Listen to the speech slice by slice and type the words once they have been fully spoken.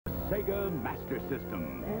Sega Master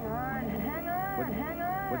System.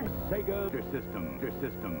 With Sega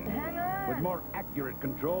System. With more accurate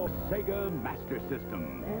control, Sega Master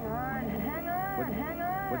System.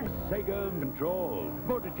 With Sega control,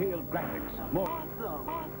 more detailed graphics, more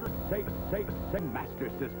Sega Master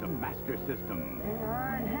System, Master System,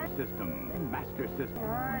 Master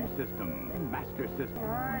System,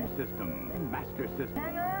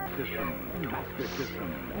 Master System.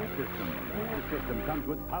 The system comes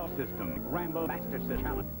with power system, Rambo Master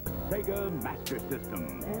System, Sega Master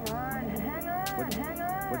System.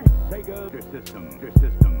 With Sega system.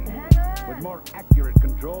 With more accurate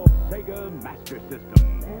control, Sega Master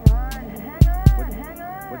System.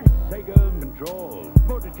 With Sega control,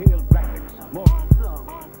 more detailed graphics, more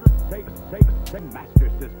Sega Master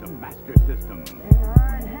System, Master System,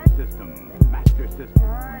 Master System,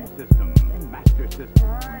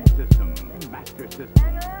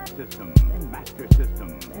 Master System.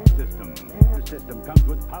 The system comes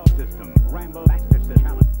with power system, Rambo Master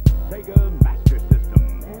System, Sega Master System.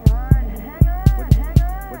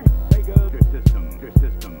 With Sega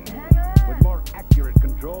system. With more accurate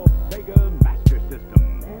control, Sega Master System.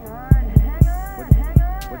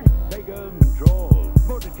 With Sega control,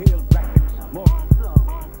 more detailed graphics, more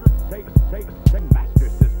Sega Master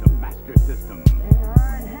System, Master System,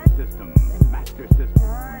 Master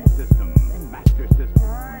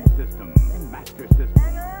System,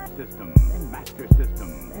 Master System.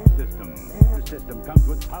 The system comes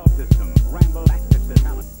with power system, Rambo Master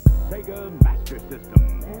System, Sega Master System.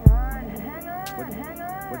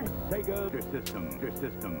 With Sega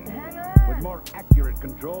system. With more accurate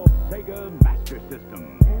control, Sega Master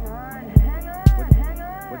System.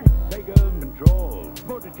 With Sega control,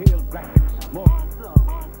 more detailed graphics, more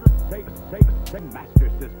Sega Master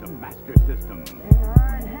System, Master System,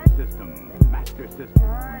 Master System, Master System.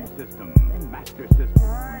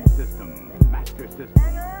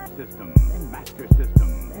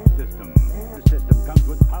 The system comes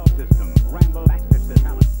with power system, Rambo Master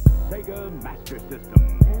System, Sega Master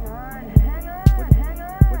System.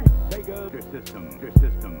 With Sega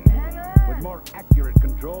system. With more accurate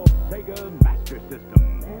control, Sega Master System.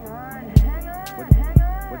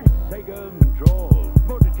 With Sega control,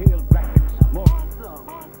 more detailed graphics, more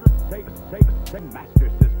Sega Master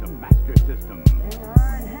System, Master System,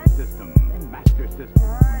 Master System, Master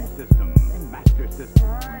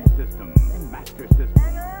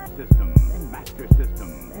System.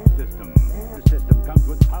 The system comes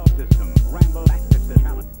with power system, Rambo Master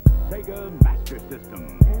System, Sega Master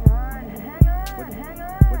System.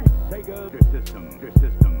 With Sega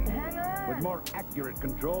system. With more accurate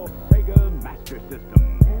control, Sega Master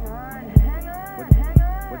System.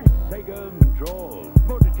 With Sega control,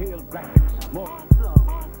 more detailed graphics, more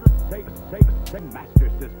Sega Master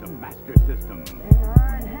System, Master System,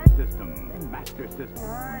 Master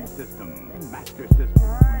System, Master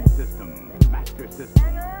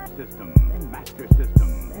System.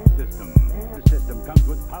 The system comes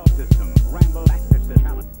with power system, Rambo Master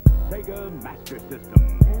System, Sega Master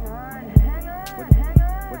System.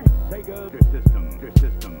 With Sega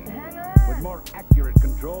system. With more accurate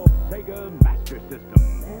control, Sega Master System.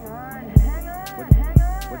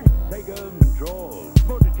 With Sega control,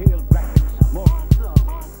 more detailed graphics, more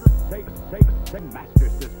Sega Master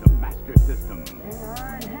System, Master System,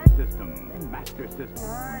 Master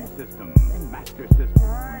System, Master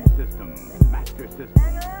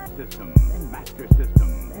System.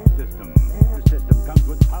 The system comes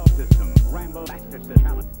with power system, Rambo Master System.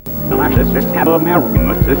 The Master System,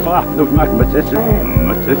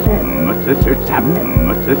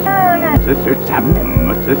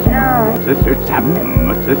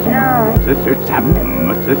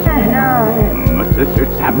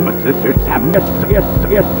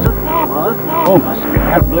 yes. Oh,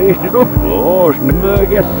 must blazed it up. Oh,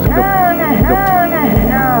 yes.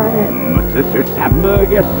 My sister Sam,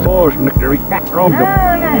 yes. Oh, the background.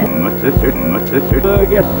 My sister,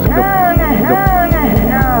 yes.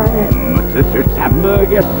 My sister Sam,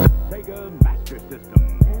 yes. Sega Master System.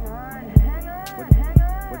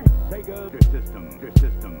 With Sega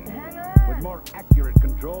system. With more accurate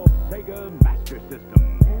control, Sega Master System.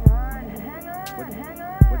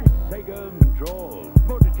 With Sega control,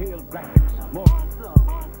 more detailed graphics, more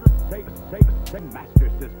Sega Master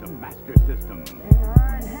System, Master System,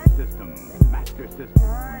 Master System,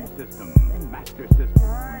 Master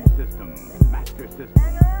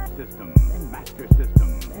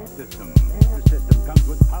System. The system comes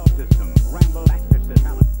with power system, Rambo Master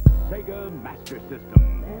System, Sega Master System.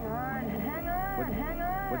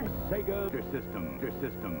 With Sega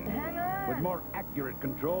system. With more accurate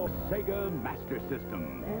control, Sega Master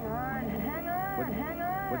System.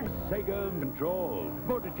 With with Sega control,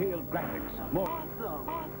 more detailed graphics, more Awesome.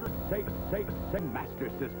 Sega Master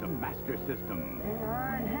System, Master System,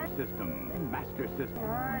 System, Master System,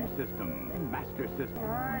 System, Master System,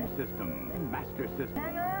 System, Master System,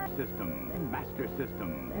 System, Master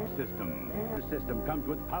System, System. The system comes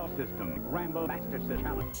with power system, Rambo Master System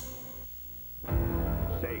challenge.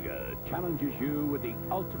 Sega challenges you with the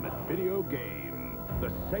ultimate video game, the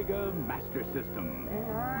Sega Master System.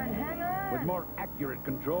 With more accurate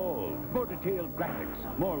control, more detailed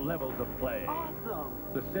graphics, more levels of play. Awesome.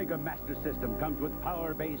 The Sega Master System comes with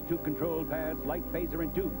power-based 2 control pads, light phaser,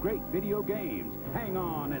 and 2 great video games. Hang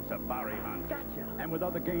on and Safari Hunt. Gotcha. And with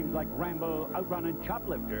other games like Rambo, Outrun, and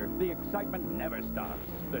Choplifter, the excitement never stops.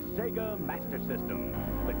 The Sega Master System.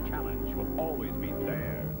 The challenge will always be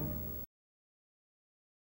there.